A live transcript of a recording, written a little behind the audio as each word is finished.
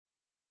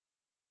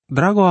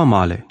Drago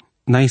amale,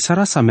 na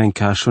isara sa men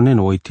che ashonen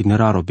o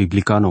itineraro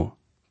biblicano,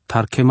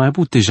 tar che mai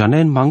bute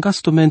janen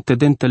mangastumente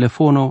den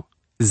telefono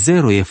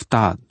 0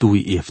 efta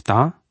 2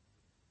 efta,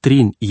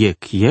 trin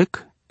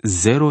yek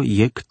 0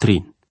 yek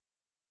trin.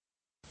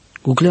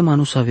 Google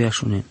manu savea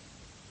ashonen.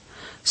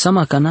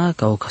 Sama kana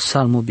ka o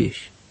salmo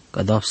bish,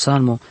 ka da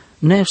salmo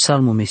ne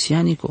salmo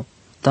mesianico,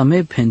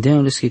 tame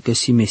pendeoles che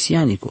si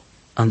mesianico,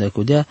 anda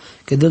codea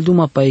che del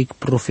duma paic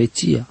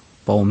profeția,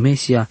 pa o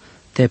mesia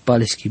te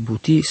paleski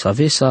buti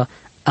savesa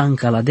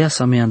anca la dea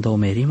sa me anda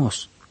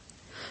omerimos.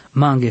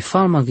 Mange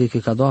falmage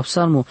che cado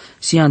psalmo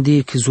si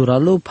andi che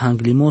zuralo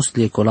panglimos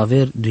le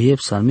colaver duie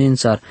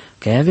psalmensar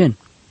che aven.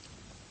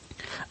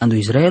 Ando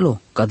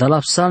Israelo cadala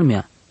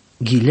psalmia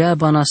gilea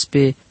banas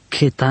pe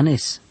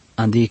chetanes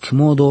andi che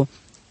modo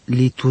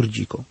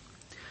liturgico.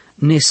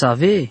 Ne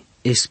save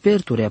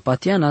esperturi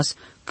apatianas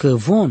că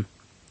von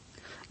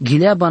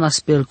gilea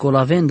banas pe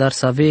colaven dar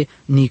save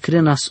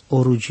nicrenas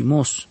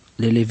orugimos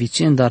le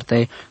levicien dar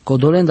te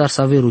codolen dar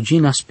save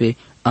ruginas pe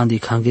andi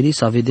hangeri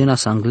save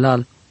denas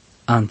anglal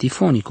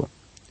antifonico.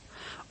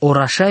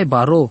 Orașai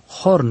baro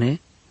horne,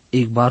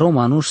 ec baro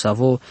manuș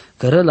savo,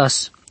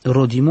 cărălas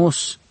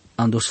rodimos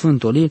ando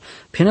sfântolil,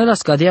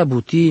 penelas cadea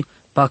buti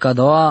pa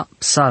cadaua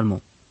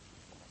psalmo.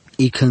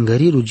 Ec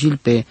hângări rugil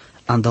pe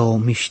andao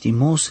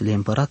miștimos le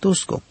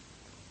împăratosco.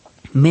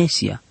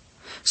 Mesia,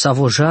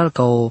 savo jal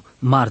ca o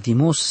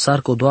mardimos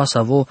sarco doa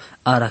savo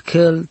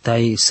arachel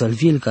tai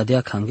sălvil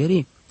cadea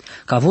hângări.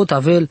 Ca vot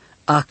avel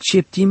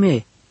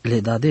acceptime le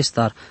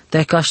dadestar,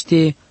 tai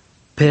caște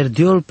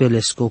perdiol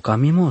pelesco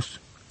camimos.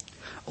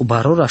 O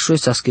barora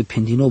șoesas că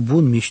pendino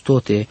bun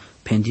miștote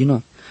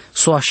pendino.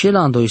 So așela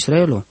ando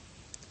Israelo.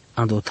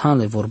 Ando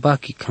tanle vorba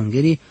ki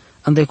kangeri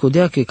ande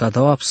codea că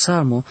cadaua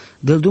psalmo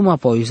del duma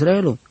pa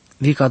Israelo.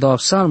 Vi cadaua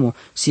psalmo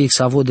si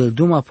exavo del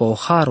duma pa o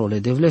harole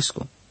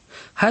devlesco.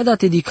 Haida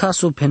te di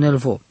caso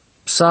penelvo.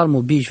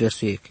 Psalmo bici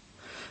versu ec.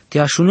 Te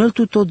așunel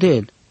tu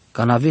todel,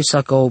 ca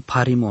navesa ca o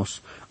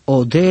parimos.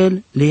 O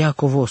del le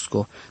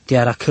Iacovosco, te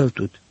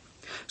aracheltut.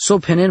 So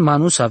penel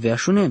manus avea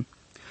șunen.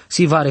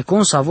 Si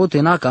varecon savo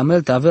tena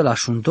camel te avea la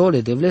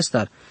șundole de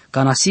vlestar,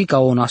 ca nasi ca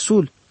o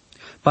nasul.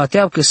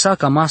 Pateau că sa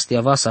ca maste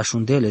ava sa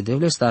șundele de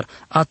vlestar,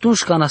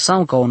 atunci ca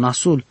nasam ca o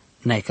nasul,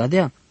 n-ai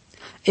cadea.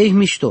 Ei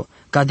mișto,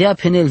 cadea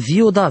penel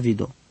vio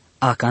Davido,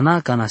 a cana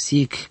ca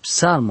nasic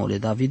psalmole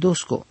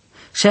Davidosco,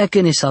 și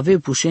că ne save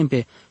pușem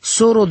pe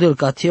soro del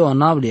cateo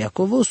anable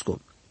Iacovosco.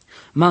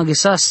 Mange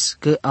sas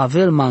că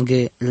avel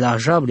mange la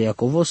jable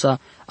Iacovosa,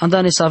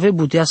 anda ne save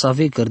butea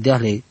save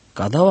cărdeale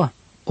cadaua.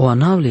 O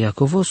anavle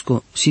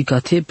Iacovosco, si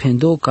cate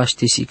pendo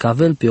caște si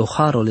cavel pe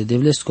oharole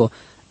devlesco,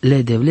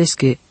 le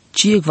devlesche,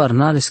 cie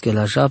varnalesche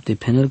la japte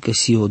penel că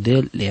si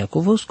odel le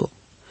Iacovosco.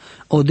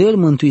 Odel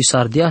mântui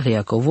sardeale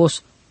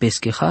Iacovos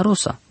pesche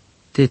harosa.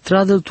 Te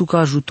tradel tu ca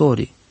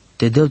ajutori,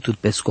 te del tut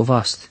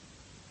pescovast.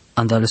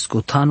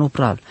 Andalesco tano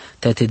pral,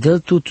 te del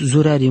tut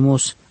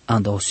zurearimos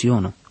anda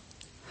osiono.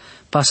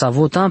 Pasa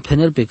votan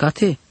penel pe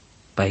cate,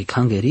 pa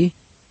icangeri,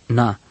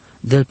 na,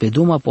 del pe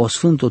duma pa o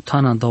sfânto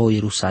tan andao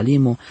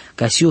Ierusalimo,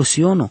 ca si o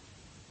siono.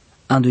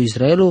 Ando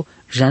Israelo,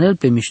 janel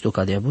pe mișto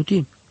ca de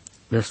abuti.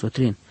 Verso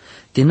 3.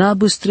 Te na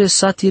băstre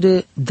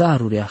satire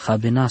darurea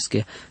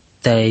habenasche,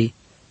 te-ai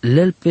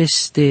lel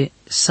peste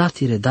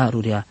satire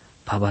darurea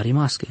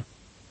pabarimasche.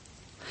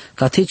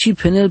 Ca te ci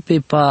penel pe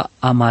pa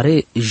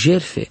amare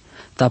jerfe,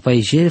 ta pa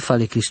i jerfa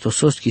le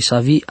Cristosos ki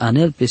savi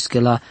anel pesche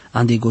la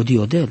andigodi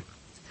odel.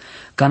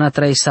 Ca na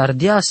trai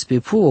sardias pe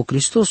puo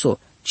Cristoso,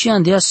 ci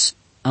andias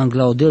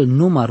anglaudel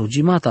numa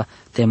rugimata,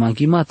 te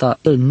manghimata,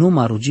 el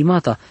numa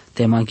rugimata,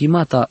 te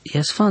manghimata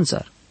ies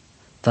fanzar.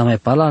 Ta mai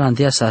pala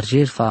andias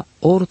argerfa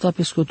orta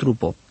pe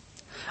scotrupo.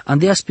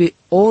 Andias pe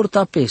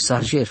orta pe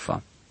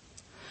sargerfa.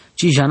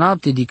 Ci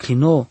janapte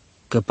diclino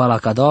că pala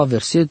cadaua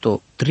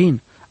verseto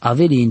trin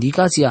aveli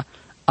indicația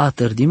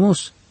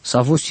atărdimos,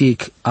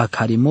 savosic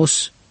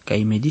acarimos ca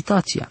i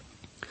meditația.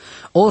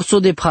 Orso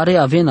de pare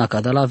avena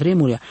ca de la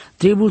vremurea,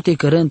 trebuie te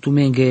cărând tu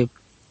menge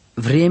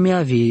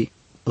vremea vi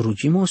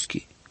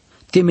rugimoschi.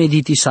 Te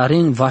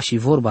meditisaren va și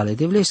vorba le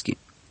devleschi.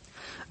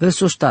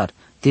 Versoștar,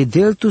 te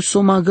del tu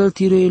soma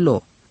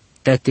găltiroilo,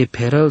 te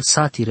perăl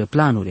satire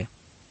planure.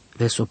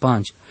 Verso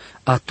 5,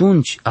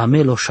 atunci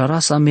amelo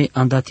șarasa me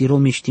andatiro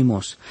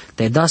miștimos,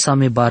 te dasa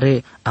me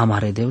bare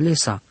amare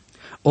devlesa.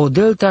 O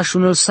del te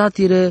așunăl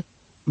satire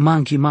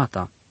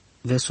manghimata.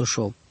 Verso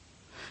 8,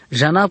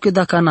 janab că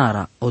da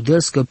canara, o del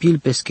scăpil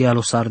pesche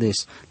alo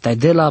sardes, te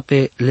de la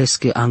pe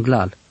lesche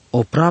anglal,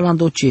 o pral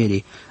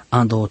andoceri,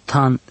 ando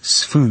tan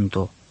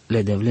sfânto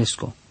le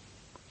devlesco.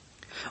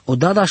 O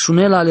dada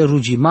șunela ale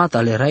rugimat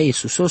ale rai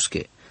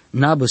susosche,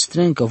 nabă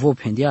stren că vo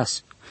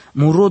pendias,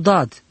 muro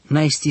dad,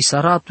 na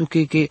istisaratu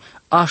că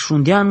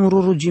așundean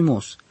muro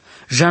rugimos,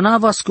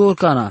 janava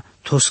scorcana,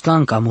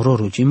 toscan ca muro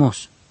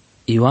rugimos.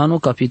 Ioano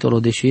capitolo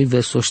 10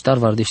 verso ștar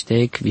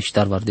vardeșteec vi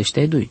ștar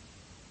vardeșteedui.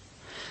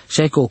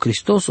 Și că o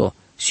Cristoso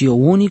si o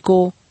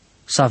unico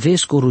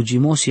savesco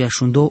rugimos i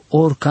așundo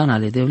orcana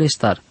le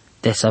devlestar,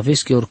 te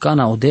savesche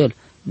orcana odel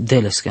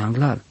delesche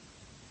anglal.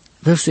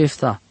 Verso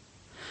efta,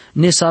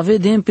 ne sa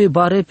vedem pe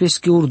bare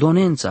pesche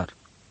urdonențar.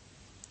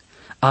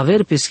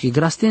 Aver pesche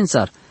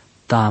grastențar,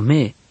 ta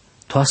me,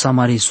 toasa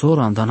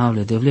marisora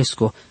andanavle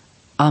devlesko,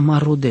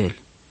 amarodel,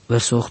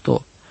 verso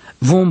 8.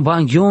 Vom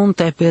bangion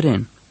te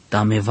peren,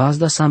 ta me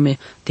vazda sa me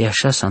te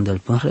așa sandel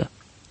pânră.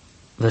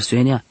 Verso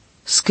enia,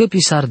 scăpi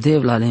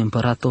sardev la le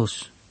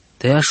împăratos,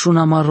 te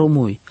așuna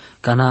maromui,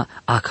 cana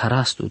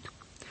acarastut.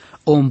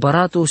 O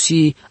împăratul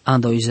si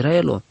anda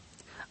Israelo,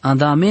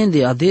 anda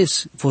amende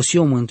ades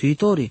fosio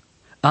mântuitorii,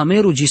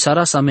 ameru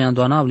gisara sa me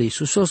andoanavle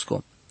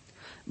Iisusosco,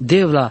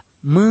 devla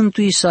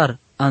mântuisar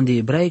ande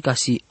ebraica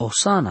si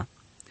osana,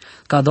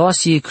 cadoa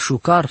si ec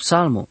șucar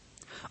psalmo,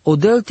 o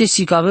delte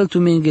si cavel tu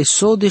menge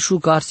so de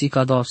șucar si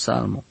cadoa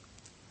psalmo,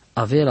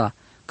 avera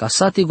ca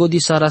sate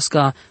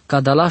godisarasca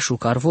cadala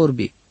șucar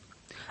vorbi,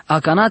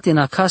 acanate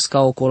na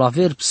casca o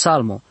colaver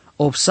psalmo,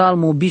 o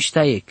psalmo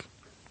biștaec,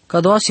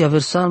 cadoa si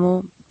aver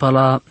psalmo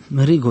pala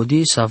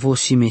rigodi sa vo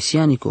si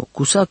mesianico,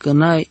 cusa că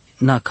n-ai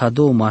na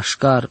cadou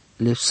mașcar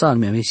le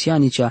psalmea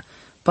mesianicea,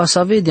 pa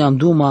sa vedeam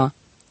duma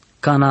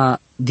ca na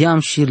diam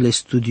șirle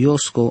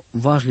studiosco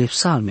vașle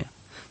psalmea,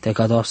 te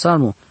cadoa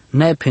psalmo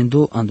n-ai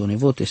pendo ando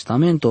nevo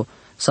testamento,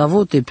 sa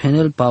vote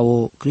penel pa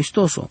o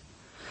Cristoso.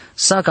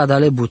 Sa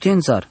cadale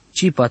butențar,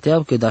 ci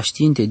pateau că da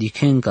știinte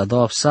dicen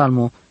cadoa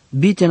psalmo,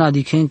 bitena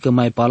dicen că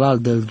mai palal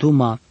del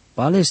duma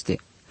paleste.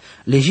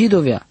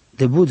 Legidovea,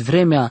 debut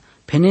vremea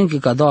penencă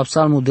cadoa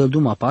psalmo del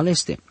duma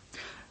paleste.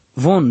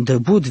 Von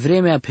debut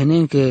vremea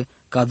penencă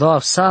cadoa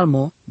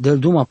psalmo del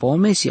duma pa o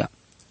mesia.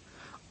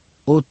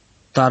 O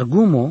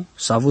targumo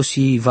s-a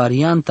vosi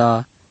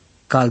varianta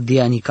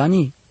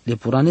caldeanicani, le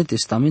purane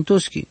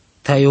testamentoschi,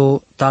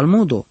 taio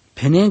talmudo,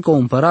 penenco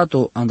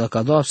împărato anda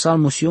cadoa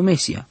psalmo si o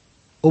mesia.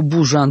 O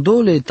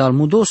bujandole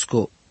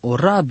talmudosco, o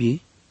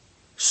rabi,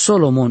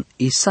 Solomon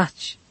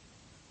Isaci.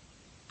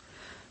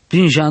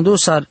 Prin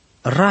jandosar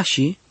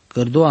rashi,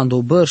 cărdo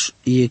ando bărș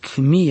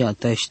iecmia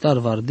taishtar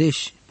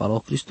vardeș palo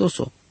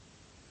Cristoso.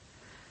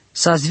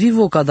 S-ați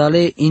vivo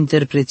cadale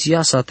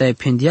interpreția sa te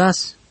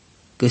pendias,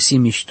 că si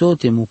mișto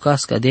te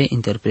mucasca de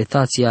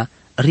interpretația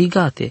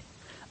rigate,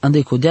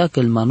 ande codea că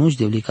el manuș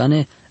de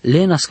vlicane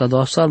lenas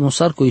cadoa psalmo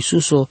sarco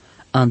Iisuso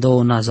anda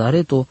o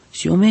Nazareto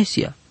si o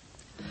mesia.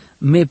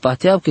 Me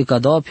pateau că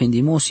cadoa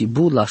pendimo si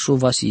bud la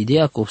șova si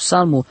ideea că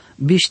psalmo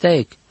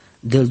biștaec,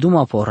 del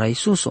duma porra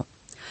Iisuso.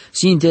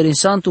 Si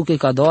interesantu că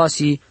cadoa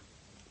si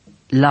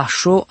la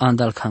șo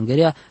andal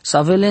cangerea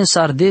sa velen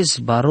sardes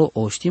baro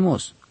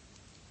oștimos.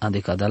 Ande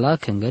cadala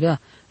cangerea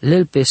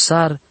lel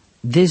pesar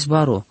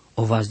desbaro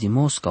o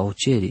vazdimos ca o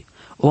ceri,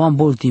 o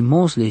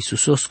amboltimos le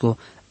Iisusosco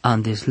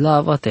ande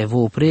slava te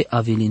vo pre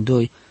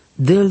avilindoi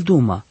del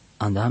duma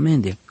anda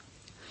amende.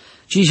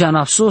 Ci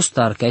janafsos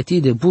tar ca ti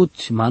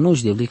debut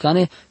manuș de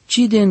vlicane, ci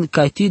den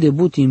ca ti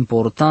debut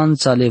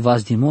importanța le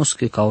vazdimos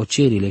ca o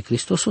cerile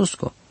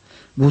Cristososco.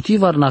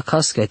 Butivar na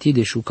cas ca ti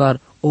de șucar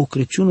o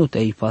Crăciunul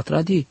te-ai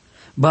patradi,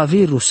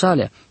 bavir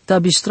rusalea, ta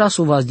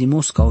bistrasu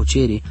vazdimos ca o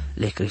ceri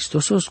le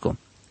Cristososco.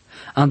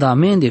 Anda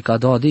amende ca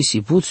doa desi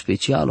but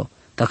specialo,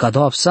 ta ca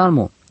doa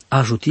psalmo,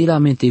 ajutila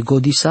mente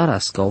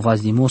godisaras ca o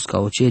vazdimos ca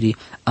o ceri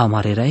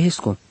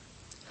amareraesco.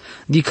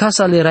 Di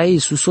casa le rai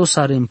Iisus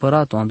are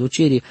împăratul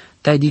andoceri,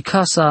 tai di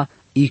casa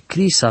i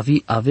Cris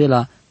avi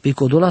avela pe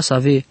codola să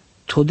ave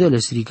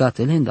todeles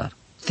rigate lendar.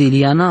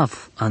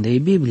 Tilianav andei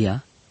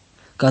Biblia,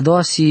 ca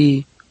doa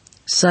si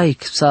saic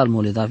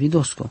psalmole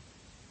Davidosco.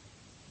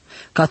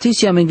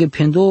 Cateția menge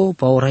pendo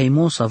pa o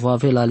raimos avo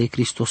avela le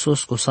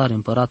Cristososco sare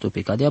împăratul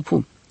pe cadea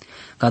pu.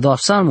 Ca doa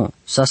psalmo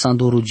sa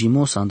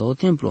sandorugimos ando o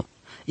templo.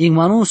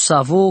 Igmanus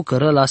savo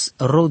cărălas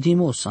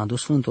rodimos ando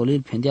sfântul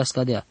el pendea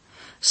scadea.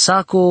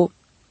 Saco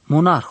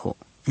monarho,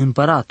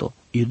 împărato,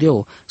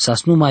 iudeo,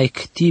 sas numai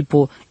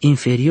tipo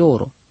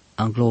inferioro,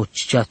 anglo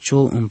ciacio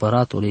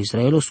împăratole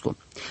Israelosco.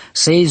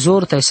 Se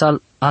izor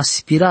taisal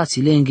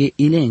aspirații lenghe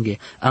ilenghe,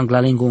 angla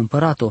lengo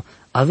împărato,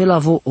 avea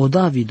vo o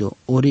Davido,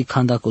 ori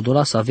canda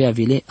codola să avea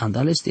vile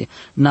andaleste,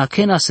 na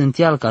kena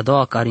sântial ca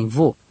doua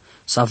caringvo,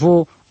 să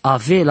vo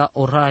avea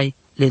orai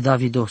le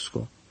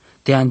Davidosco.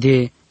 Te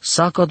ande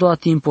saca doua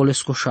timpo le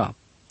scoșa.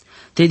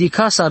 Te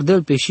dica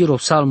sardel pe șiro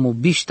psalmo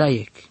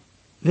biștaiec,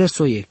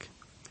 versoiec.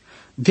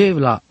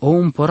 Devla o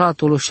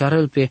împăratolo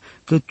șarelpe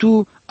că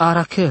tu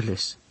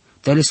arachelles,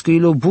 te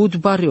lescuilo bud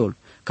bariol,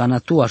 ca na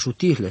tu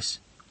ajutirles.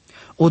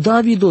 O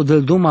Davido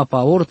del duma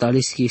pa orta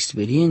leschi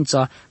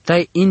experiența,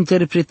 tai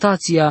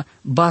interpretația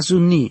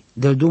bazuni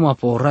del duma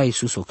pa ora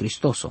Iisuso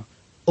Cristoso.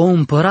 O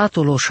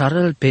împăratolo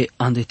șarelpe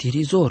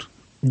andetirizor,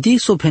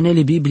 diso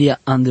penele Biblia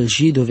andel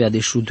jidovea de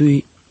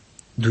șudui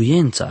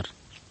duiențar,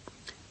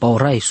 pa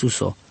ora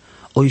Iisuso,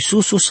 o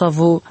Iisuso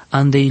savo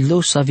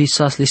andeilo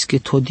savisas lesche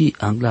todi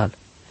anglal.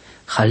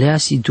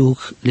 Haleasi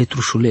duc le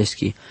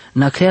trușuleschi,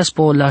 na creas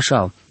po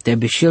lașau, te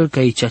beșel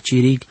ca i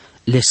ceacirig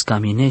le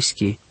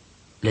scamineschi,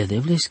 le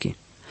devleschi.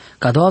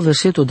 Ca doua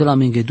versetul de la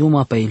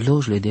Mengheduma pe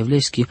iloș le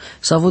devleschi,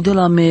 s-a văd de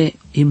la me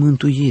i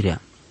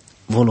mântuirea.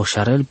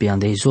 Voloșarel pe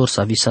andeizor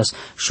s-a visas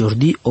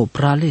șordi o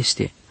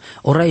praleste.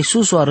 Ora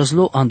Iisus o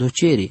arăzlo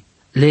andocerii,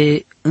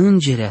 le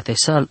îngerea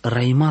tesal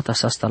raimata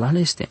sa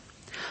stalaleste.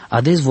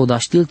 Ades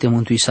vodaștilte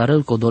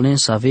mântuisarăl codolen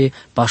să ave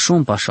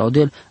pașon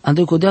pașaudel,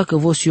 ande codea că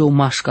vos eu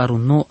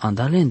mașcarun no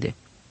andalende.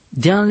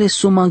 Deanle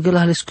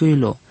sumanghelales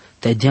coilo,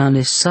 te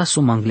deanle sa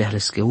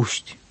sumanghelales că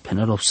uști,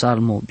 penelop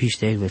salmo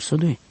biște verso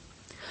 2.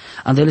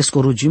 Andeles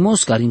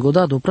corugimos care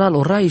ingodado pral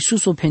ora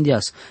Iisus o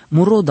pendias,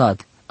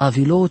 murodad,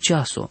 avilo o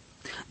ceaso.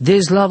 De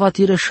slava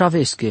tire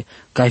șavesche,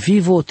 cai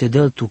vivo te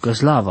del tu că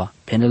slava,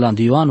 peneland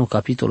Ioanu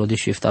capitolo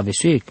 17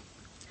 vesuec.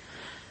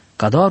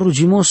 Ca doar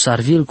rugimos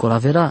sarvil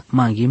colavera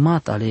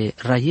manghimat ale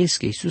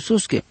raiesche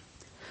Iisusosche.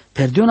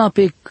 Perdiona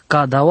pe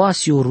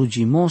cadawasio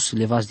rugimos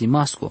levas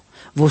dimasco,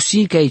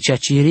 vosi ca cea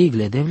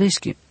cirigle de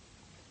vleschi.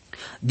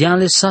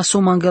 Dianle saso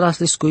mangelas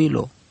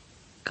lescoilo.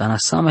 Cana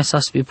sama sa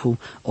spepu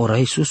ora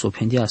Iisus o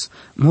pendias,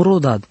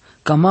 murodad,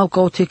 ca mau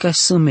ca o te ca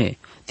săme,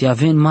 te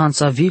aven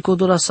manța vico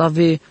dola să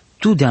ave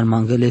tu de-an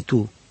mangele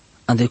tu,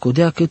 ande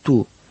codea că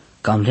tu,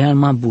 cam leal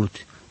m-am but,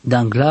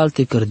 de-an glal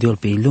te cărdiol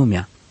pe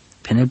lumea.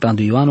 Penel pe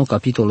andu Ioanu,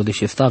 capitolul de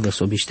șefta,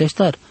 verso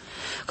bișteștar.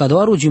 Ca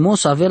doar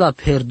ugimos avea la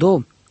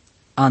perdo,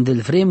 andel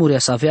vremurea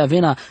să avea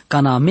vena, ca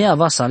na mea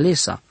va să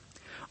alesa.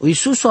 O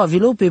Iisus o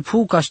avilo pe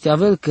pu ca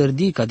șteavel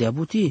cărdi ca de-a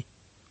buti.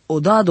 O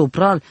dado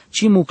pral,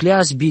 ci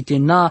mucleaz bite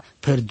na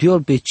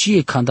perdiol pe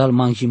cie candal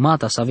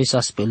manghimata să avea să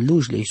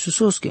spelujle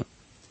Iisusosche.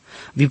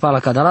 Vipala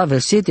cadala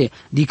versete,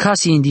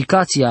 dicasi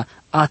indicația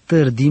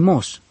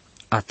atărdimos.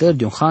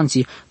 Atărdion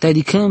hanții, te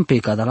dicăm pe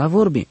cadala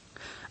vorbi.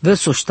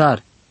 Verso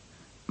ștar,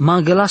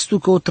 mangelas tu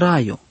că o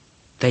traio,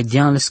 te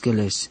dian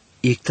leskeles,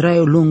 ic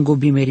traio lungo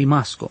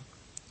bimerimasco.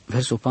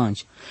 Verso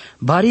 5,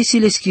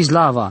 barisile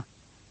schizlava,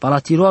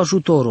 palatiro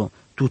ajutoro,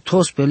 tu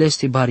tos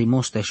peleste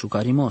barimos te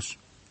șucarimos.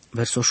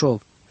 Verso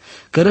 8,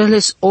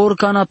 cărăles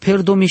orcana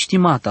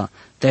perdomiștimata,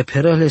 te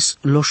perăles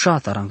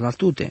loșata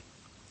ranglaltute.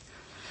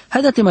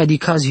 Haidate mai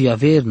dicazi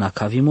averna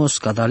ca vimos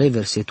cadale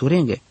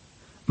verseturenge.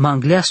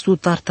 Mangleas tu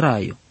tar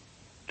traio.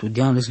 Tu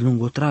dianles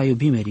lungo traio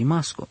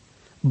bimerimasco.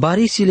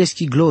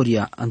 Barisileski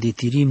gloria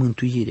anditiri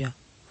mântuirea.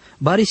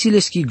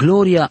 Barisileski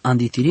gloria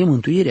anditiri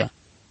mântuirea.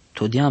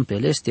 Tu dian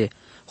peleste,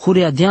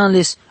 hurea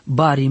dianles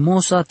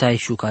barimosa tai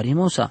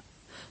șucarimosa.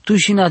 Tu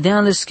șina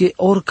dianles che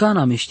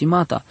orcana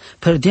meștimata,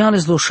 per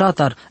dianles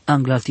loșatar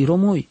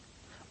anglaltiromoi.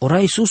 Ora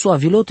Iisus o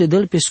avilote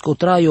del pe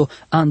scotraio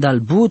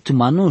andalbut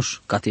manuș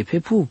ca te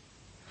pepu.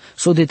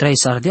 So de trai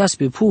sardeas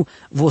pe pu,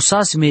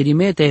 vosas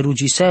merimete ai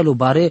rugiselo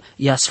bare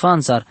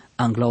iasfanțar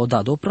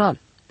anglaodado pral.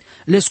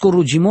 Lesco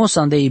rugimos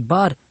andei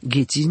bar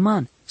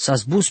ghețizman,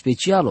 sas bus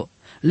specialo,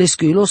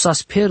 lesco ilo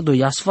sas perdo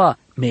iasfa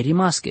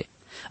merimasche.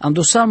 Am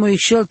dosar mo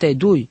ixelte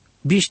dui,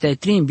 biște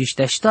trim,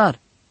 biște ștar.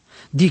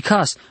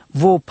 Dicas,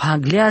 vo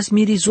pagleaz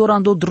mirizor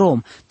ando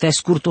drom, te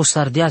scurto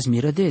sardeas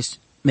miredes.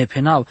 Me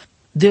penau,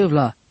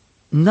 devla,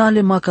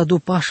 nale macado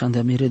pașa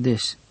ande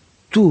miredes.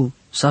 Tu,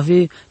 să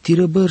ave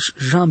tirăbărși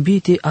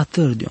jambite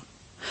atârdion.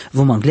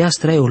 Vom angleas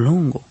traio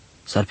lungo,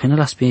 s-ar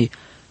penelas pe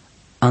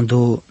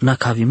ando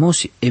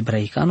nacavimos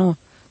ebraicano,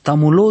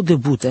 tamulo de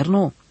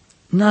buterno,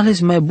 nales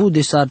mai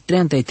bude s-ar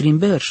treantai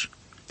trimberși.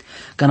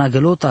 Cana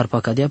gelot arpa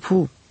cadea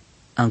pu,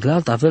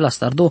 anglalt avela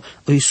stardo,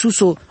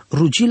 Iisuso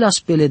rugilas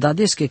pele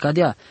dadesche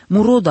cadea,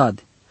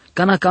 murodad,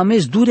 cana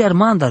cames duri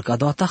armandar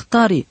cado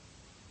atahtari.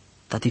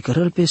 Tati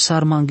cărăl pe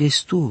s-ar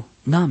mangestu,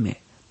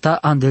 name. Ta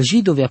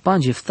andeljido vea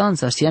pange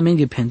ftanța stia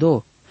menge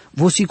pendo,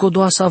 vosi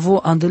codoa sa vo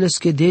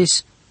andeleske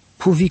des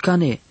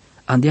puvicane,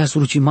 andeas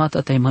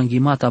rucimata tai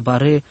manghimata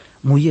bare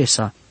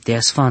muiesa te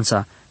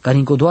asfanța, care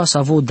încodoa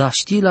sa vo da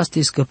știlas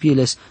te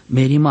scăpieles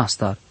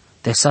merimastar,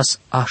 te sas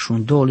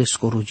așundoles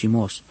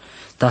corugimos,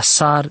 ta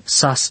sar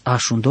sas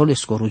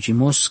așundoles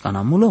corugimos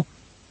canamulo.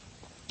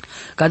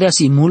 Cadea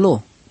si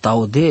mulo, ta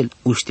odel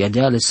uștia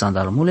deale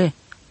sandalmule,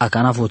 a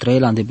cana vo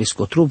traela de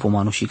pescotrupo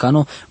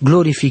manușicano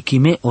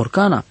glorificime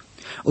orcana.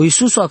 O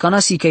Iisus o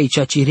acanasi ca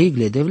cea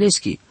cirigle de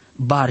vleschi,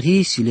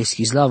 barisi le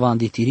schizlava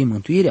andetiri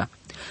mântuirea.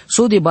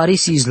 So de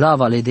barisi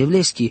izlava le de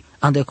vleschi,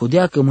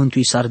 andecodea că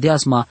mântui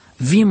sardeasma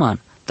viman,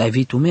 tai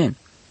vitumen.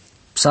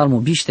 Psalmul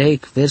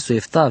bișteec, versul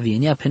efta,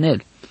 vienia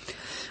penel.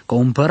 Că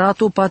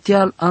împăratul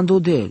patial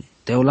andodel,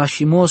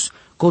 teolașimos,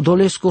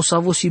 codolesco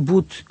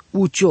savosibut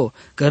ucio,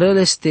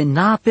 cărăleste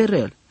na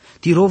perel.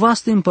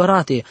 Tirovaste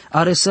împărate,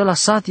 are să la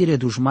satire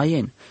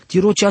dușmaien,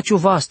 tiro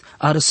ceaciovast,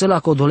 are să la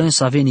codolen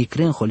să aveni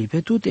cren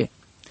holipetute.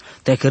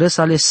 Te cărăs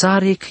ale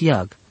sare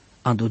chiag,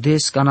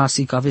 andodes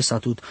canasi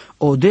cavesatut,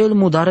 odel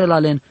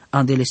mudarelalen,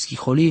 andele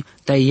schiholi,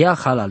 te ia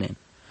halalen.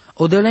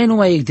 Odelei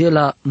numai ec de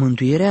la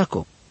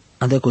mântuireaco,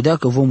 andecodea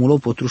că vomulo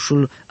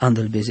potrușul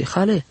andelbeze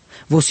hale,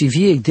 vosi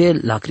viec de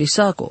la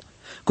crisaco,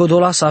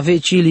 codola să ave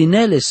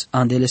cilineles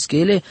andele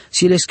schele,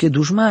 silesche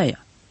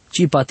dușmaia,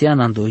 ci patean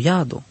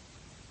andoiado.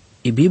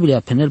 E Biblia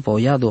penel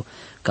poiado,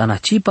 cana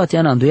ci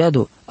patean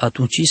andoiado,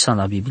 atunci sa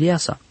la Biblia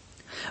sa.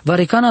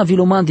 Varecana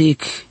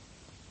vilomandic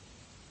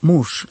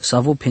muș, sa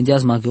vo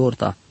pendeaz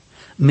magheorta,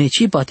 me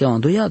ci pateau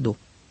andoiado.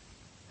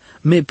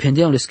 Me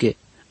pendeam lesche,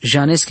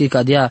 janesche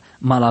cadea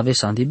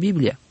malavesan de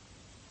Biblia.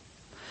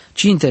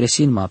 Ci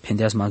interesin ma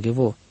pendeaz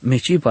maghevo, me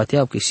ci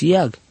pateau că si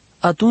iag.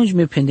 Atunci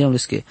me pendeam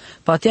lesche,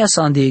 patea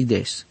sa ande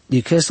egdes,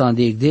 dică sa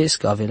ande egdes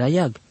că avea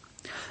iag.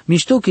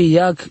 Mișto că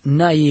iag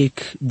naiec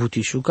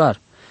buti șucar,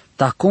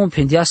 ta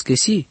compendească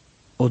si,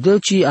 odel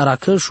ci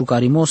aracăl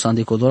șucarimos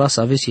ande codola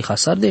să avesi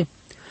hasarde,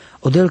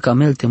 odel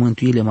camel te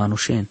mântuile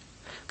manușen,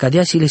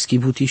 cadea si le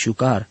schibuti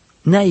șucar,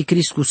 n-ai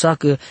cris cu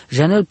sacă,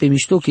 janel pe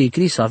mișto că e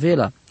cris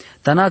avela,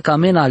 tana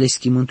camena ale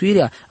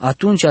schimântuirea,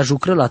 atunci a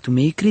jucră la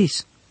tumei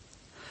cris.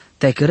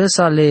 Te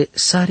cărăsa le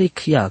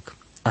sarec iag,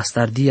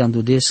 astardia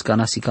andudes ca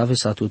nasicave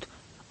satut,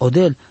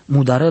 odel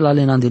mudarel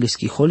alen andele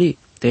schiholi,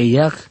 te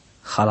iag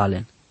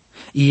halalen.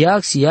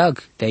 Iag si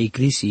iag, te-ai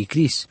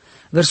cris,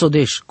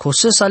 versodeș,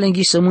 cosă să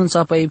alenghi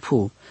sămânța pe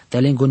ipu, te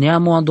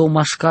alengoneamo ando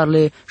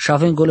mașcarle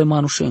șavengole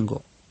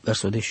manușengo,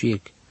 versodeș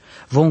ieg.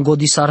 Von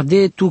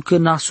godisarde tu că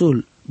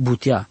nasul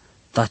butea,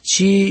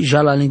 taci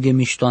jala lenghe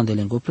miștoan de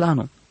lengo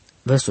plano,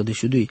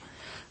 versodeș udui,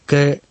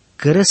 că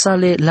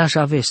cărăsale la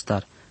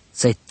javestar,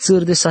 ți-ai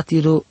țăr de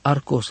satiro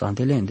arcos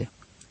andelende,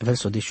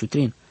 versodeș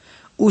utrin,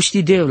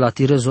 uști dev la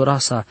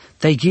tirezorasa,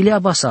 te-ai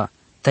ghileabasa,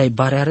 te-ai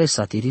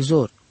barearesa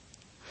tirizor.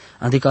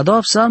 Adică doar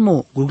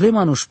psalmul,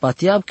 guglemanus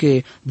patiab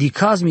că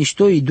dicaz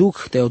miștoi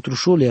duc te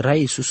otrușule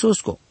rai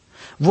susosco.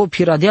 Vo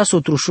piradeas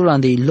otrușula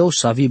ande ilos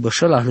să avi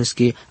bășăla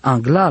hăsche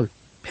anglal,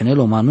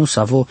 penelo manu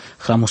să vo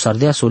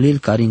hramusardea solil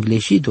care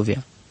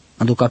ingleșidovea.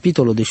 Ando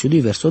capitolul de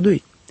șudui verso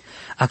 2.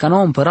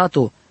 Acano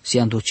împărato si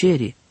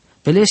andoceri,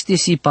 peleste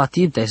si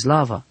patib te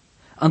slava.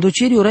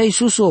 Andoceriu rai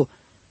suso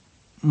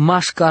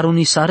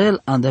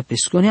mașcarunisarel ande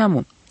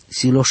pesconeamu,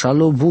 si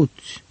loșalo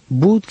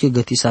but că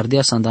găti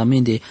sardea să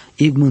andamende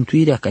ig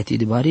mântuirea ca ti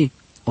de bari,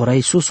 ora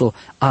Iisuso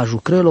a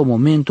jucrelo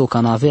momento ca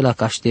navela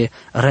caște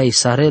rai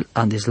sarel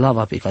ande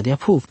slava pe cadea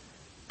puv.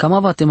 Cam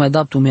avate mai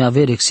dat tu me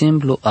aver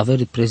exemplu,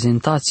 aver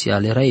prezentația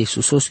ale rai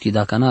Iisusoschi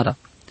da canara.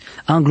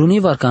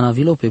 Anglunivar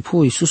canavilo pe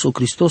pu Iisuso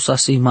Hristos a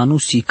se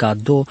manusi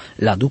cado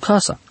la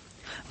ducasa.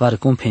 Vare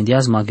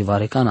compendiaz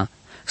magevare cana.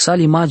 Sal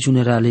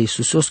imaginea ale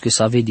Iisusoschi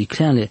să vedi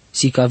cleanle,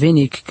 si ca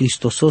venic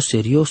Hristosos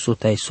serioso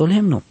tai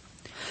solemno.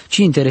 Ci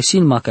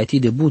interesil ma ca ti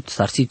debut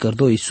sarsi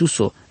cărdo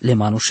Iisuso le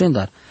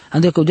manușendar,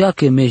 ande codea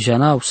că me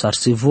janau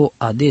sarsi vo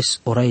ades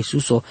ora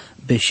Iisuso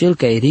beșel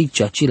ca eric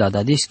ceaci la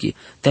dadeschi,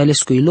 te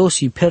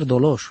alescoilosi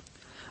perdoloș.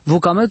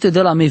 Vucamelte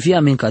de la me via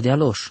menca de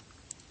aloș.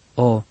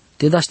 O,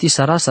 te da ști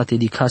sarasa te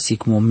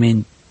dicasic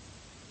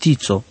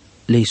momentițo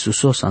le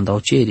Iisusos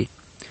andauceri.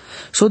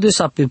 So de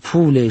sa pe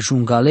pule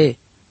jungale,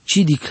 ci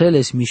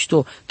dicreles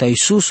mișto, ta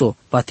Iisuso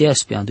patea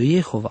spiandu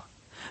Jehova.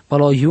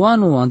 Palo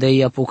Ioanu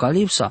ande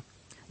Apocalipsa,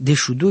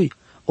 deșudui,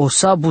 o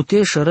sa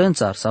bute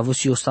șărânțar, sa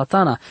văsi o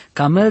satana,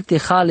 camelte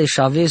hale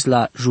șavez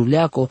la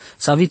juvleaco,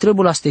 sa vi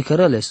trebuie la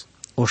stecărăles,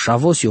 o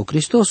șavosi o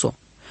Cristoso,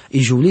 i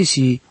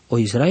juvlisi o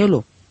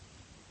Israelo.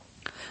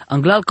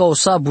 Anglal ca o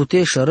sa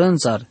bute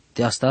șărânțar,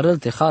 te astarăl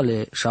te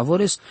hale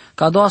șavores,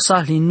 ca doa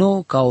sa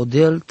hlino ca o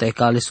del te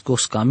cales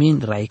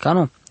coscamin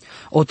raicano,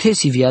 o te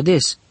si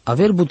viades,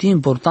 aver buti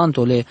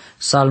importantole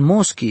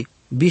salmoschi,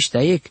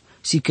 bișteaiec,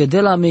 si că de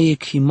la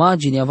meiec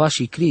imaginea va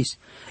și Cris,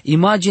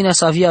 imaginea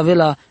să avea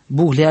vela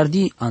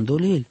buhleardi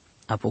andolil,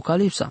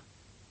 Apocalipsa.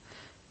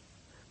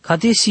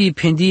 Catesi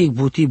pendic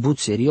buti but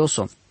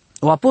serioso.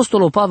 O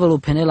apostolo Pavelo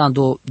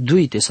penelando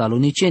 2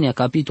 Tesalonicenia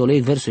capitolo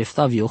 8 verso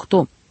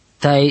 7-8.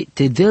 Tai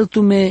te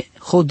deltume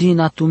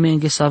hodina tu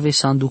menge save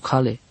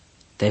sanducale.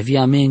 Te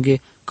via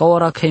menge ca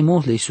ora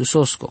caimohle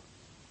Iisusosco.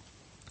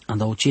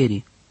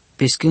 Andauceri.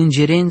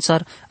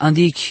 Pescângerențar,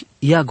 andic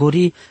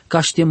iagori,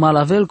 caște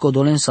malavel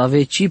codolen să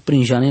ave ci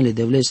prin janele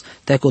de vles,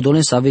 te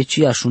codolen să ave ci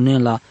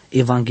așunen la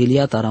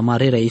evangheliata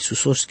ramarera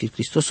Iisusoschi,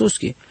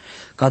 Cristososchi,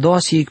 ca doua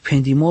sic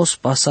pendimos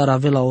pasar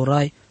ave la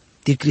orai,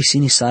 ti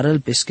crisini sarel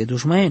pesche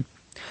dușmaen.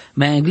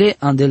 Mai angle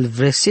andel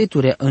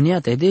vreseture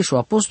îniate deșu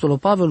apostolo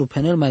Pavelu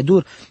penel mai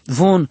dur,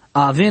 von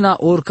avena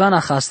orcana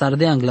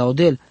hastarde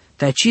anglaudel,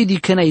 te ci di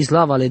cena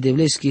izlavale de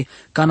vleschi,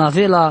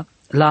 canavela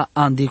la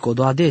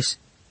andicodoades.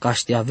 Ca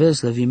știa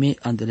slăvime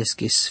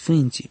andelesche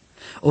sfinții.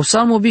 O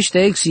salmo biște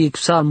exi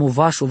psalmo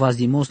vașo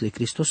vazdimos le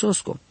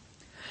Cristososco.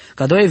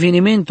 Ca do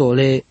evenimento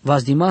le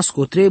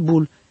vazdimasco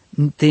trebul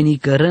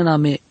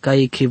tenicărâname ca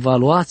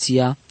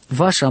echivaluația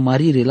vașa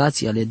mari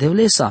relația le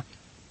devlesa.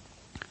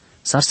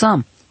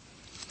 Sarsam,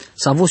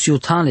 sa vos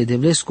iutanle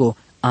devlesco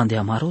ande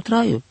amaro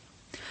traiu.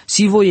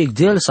 Si voi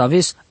egdel sa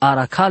ves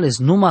aracales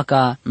numai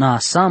ca na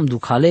sam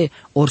ducale,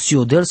 or si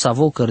odel sa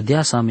vo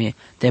cărdeasame,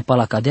 te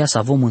palacadea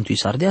sa vo mântui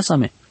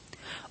sardeasame.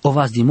 O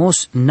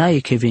vazdimos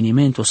nae che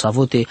evenimento sa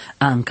vote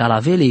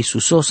ancalavele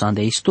Iisusos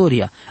ande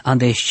istoria,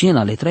 ande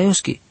scena le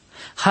traioschi.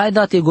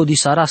 Haidate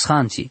godisaras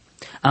hanții,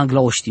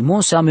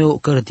 anglaoștimos ameo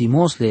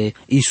cărdimos le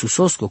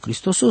Iisusosco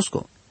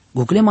Cristososco.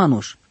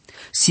 Guclemanuș,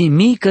 si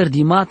mi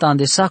cărdimata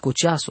ande saco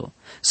ceaso,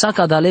 sa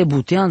cadale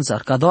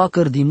buteanțar, ca doa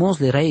cărdimos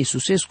le rai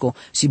Iisusesco,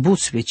 si but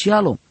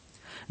specialo.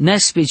 Ne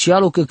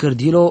specialo că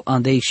cărdilo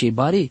ande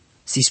ixebari,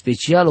 si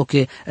specialo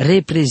că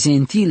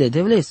reprezentile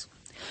de vles.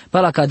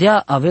 Pala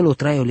cadea avelo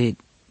traiole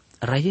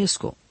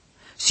raiesco.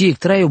 Si ec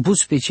traio but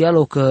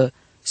specialo că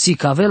si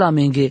cavela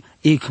menge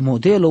ec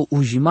modelo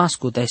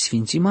ujimasco tai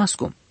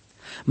sfințimasco.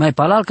 Mai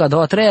palal ca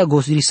doua treia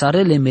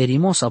gosrisarele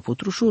merimosa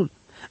potrușul.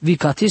 Vi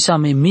catesa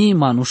me mi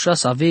manușa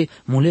să ave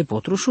mule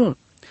potrușul.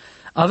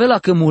 Avela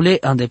că mule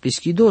ande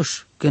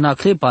peschidosh, că na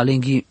crepa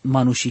lenghi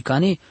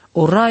manushikani,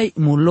 orai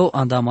mullo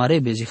andamare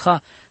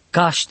beziha,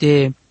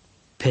 caște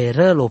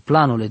perelo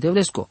planule de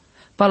vresco,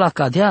 pala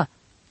cadea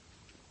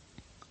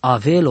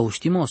avelo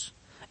uștimos.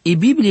 E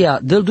Biblia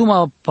del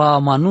duma pa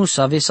manus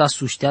avesa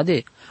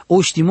sușteade,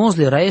 o știmos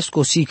le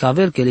raesco si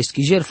cavel că le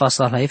schiger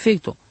fasa la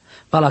efecto.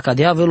 Pala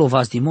cadea velo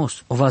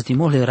o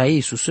vazdimos le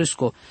raei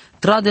susesco,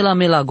 trade la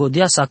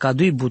melagodea sa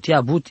cadui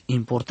butea but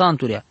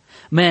importanturia.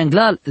 Me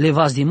englal le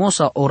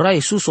vazdimosa orai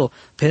suso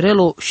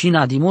perelo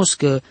shinadimos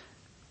că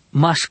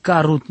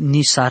mașcarut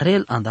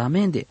nisarel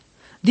andamende.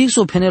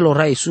 Dixo penel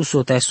orai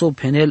suso taiso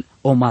penel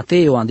o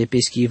Mateo ande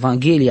peschi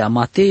Evanghelia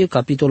Mateo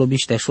capitolul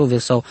 28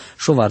 versau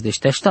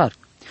șovardeșteștar.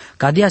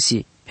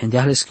 Cadiasi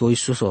pendeales că o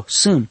Isuso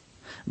sâm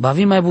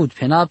bavi mai but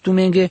penaptu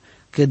menge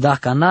că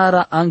dacă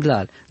nara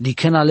anglal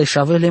dicena le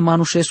șavele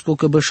manușescu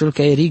că bășăl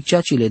ca eric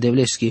ceacile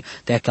devleschi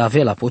te că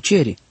avea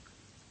pocieri.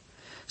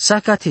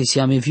 Sacatesi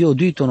ame vio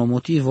duitono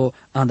motivo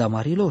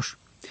andamariloș.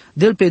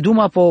 Del pe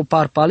duma po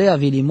parpalea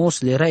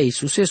vilimos le rai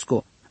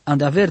Isusesco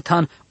andaver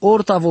tan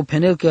ortavo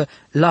penel că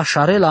la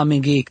șarela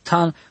menge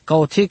tan ca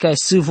o teca e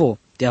sâvo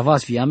te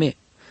avas viame.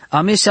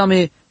 Ame se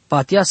ame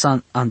patia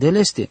san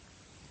andeleste.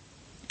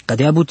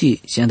 Cadea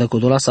buti si anda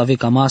codola să ave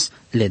camas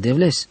le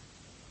devles.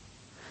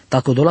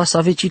 Ta codola să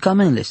ave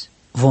cicamenles.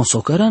 Von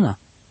socărăna.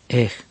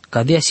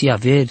 Cadea si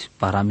aver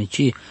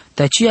paramici.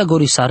 Te acia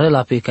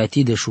gorisarela pe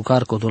caiti de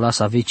șucar codola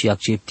să ave ci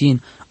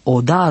acceptin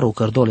o daru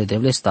cărdole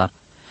devlestar.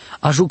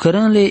 A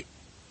jucărânle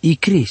i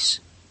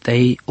cris.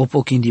 Te-ai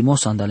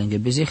opochindimos andalenge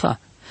bezeha.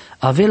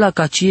 Avela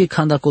cacie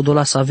canda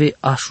codola să ave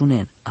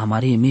așunen.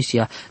 Amarie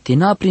misia te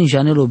na prin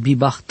janelo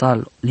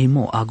bibachtal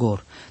limo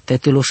agor. Te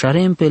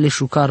teloșarem pe le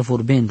șucar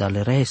vorbenda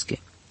le raesche.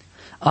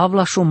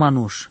 Avla șo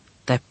manuș,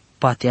 te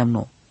pateam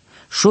no.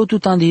 Șo tu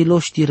tandi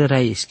iloștire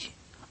raeschi.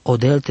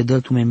 Odel te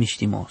del tu me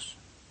miștimos.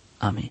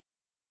 Amin.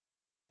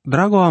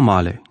 Drago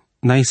amale,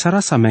 na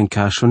isarasa men că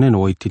așunen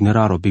o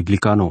itineraro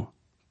biblicano,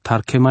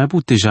 tar că mai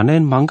bute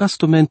janen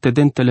mangastumente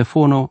den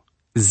telefono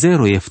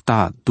 0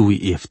 efta 2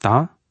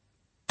 efta,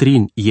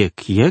 trin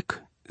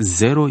iec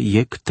 0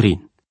 iec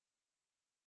trin.